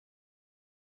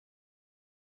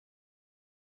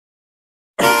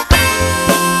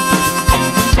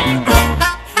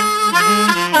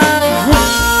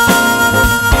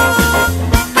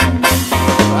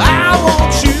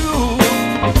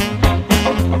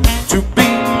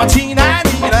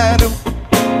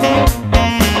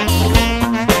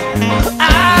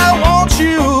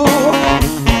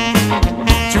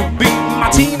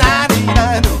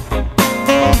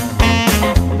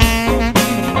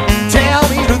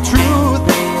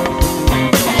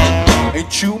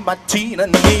you my Tina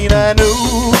Nina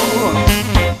knew?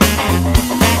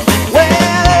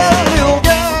 Well, little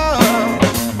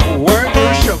girl, work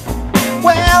your show.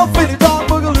 Well, Philly Dog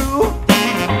Boogaloo,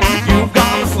 you've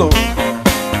got the flow.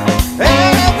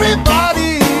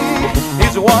 Everybody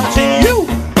is watching you.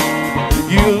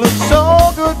 You look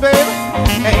so good, baby.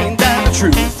 Ain't that the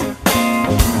truth?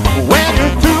 When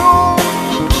you're through,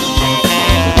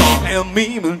 and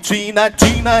me,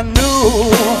 Tina knew.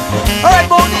 All right,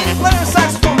 Beaudine, play the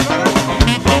saxophone.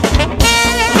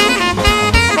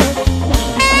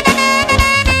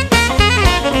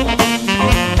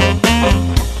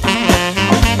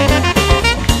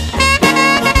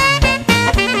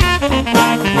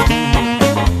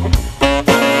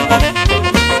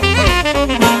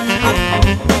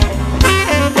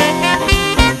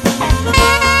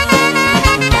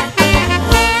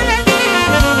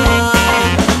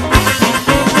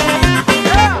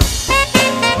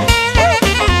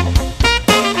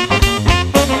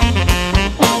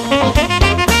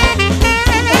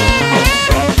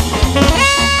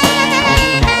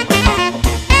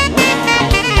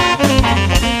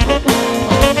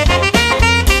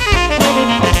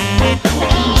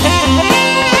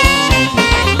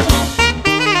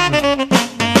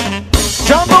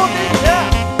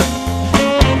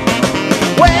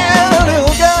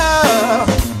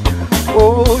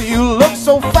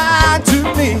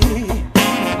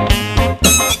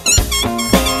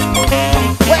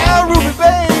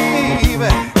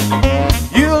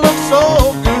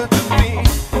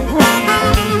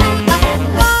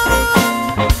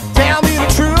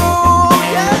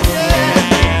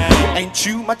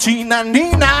 Tina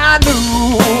Nina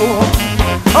knew.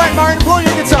 All right, Martin, pull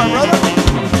your guitar, brother.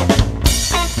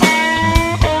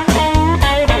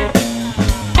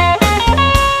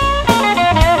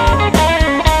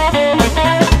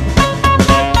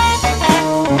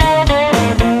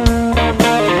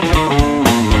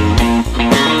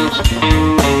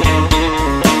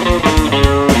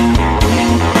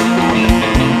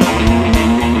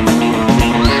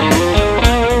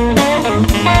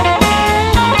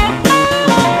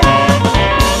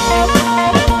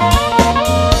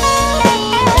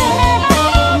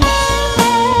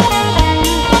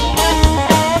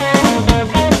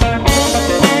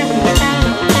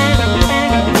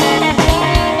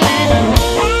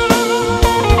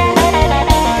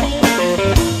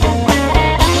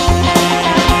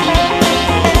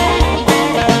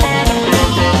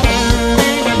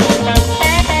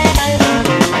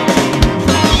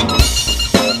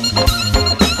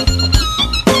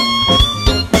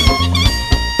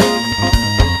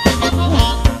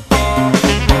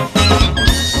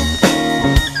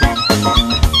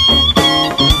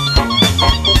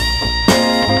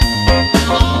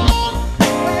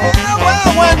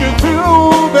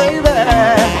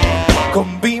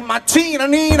 Tina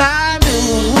Nina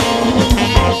knew.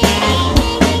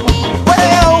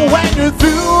 Well, when you're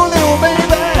through, little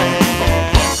baby,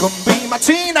 come be my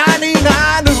Tina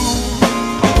Nina knew.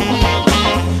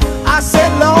 I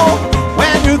said, Lord,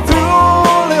 when you're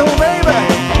through, little baby,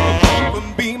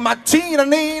 come be my Tina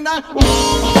Nina.